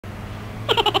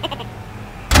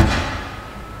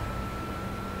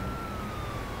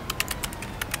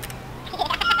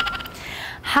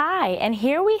Hi, and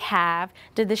here we have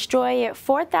the DestroyIt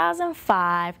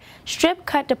 4005 strip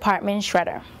cut department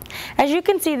shredder. As you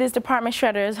can see, this department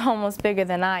shredder is almost bigger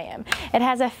than I am. It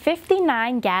has a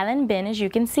 59-gallon bin, as you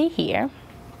can see here.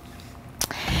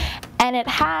 And it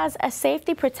has a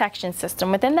safety protection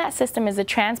system. Within that system is a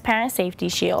transparent safety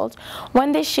shield.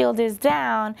 When this shield is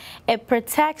down, it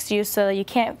protects you so that you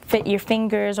can't fit your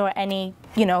fingers or any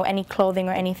clothing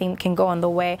or anything can go in the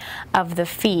way of the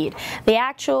feed. The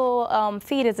actual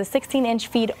feed is a 16-inch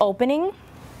feed opening,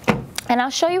 and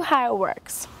I'll show you how it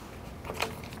works.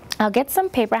 I'll get some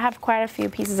paper. I have quite a few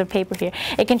pieces of paper here.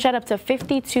 It can shred up to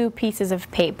 52 pieces of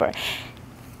paper.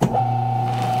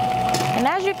 And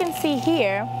as you can see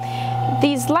here,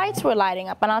 these lights were lighting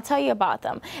up, and I'll tell you about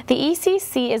them. The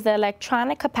ECC is the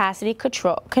electronic capacity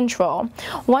control.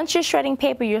 Once you're shredding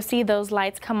paper, you'll see those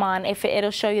lights come on.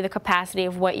 It'll show you the capacity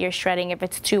of what you're shredding. If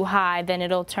it's too high, then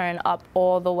it'll turn up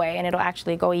all the way, and it'll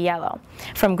actually go yellow,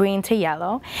 from green to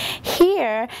yellow.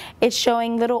 Here, it's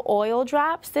showing little oil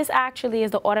drops. This actually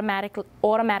is the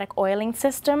automatic oiling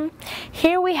system.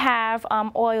 Here we have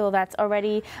oil that's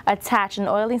already attached, an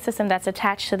oiling system that's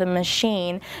attached to the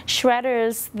machine.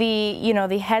 Shredders, the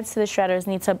heads to the shredders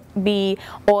need to be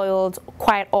oiled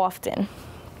quite often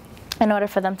in order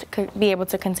for them to be able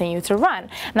to continue to run.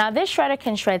 Now, this shredder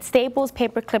can shred staples,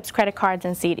 paper clips, credit cards,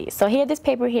 and CDs. So here, this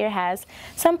paper here has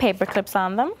some paper clips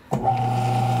on them.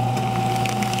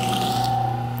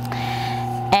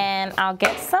 And I'll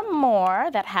get some more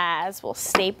that has, we'll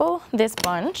staple this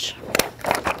bunch.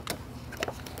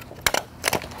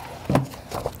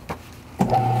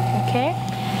 Okay.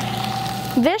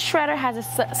 This shredder has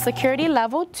a security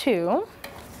level 2,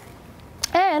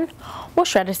 and we'll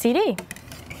shred a CD.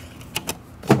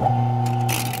 And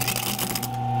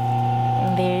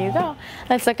there you go.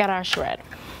 Let's look at our shred.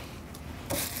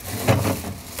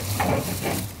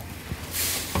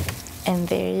 And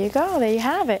there you go. There you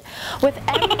have it. With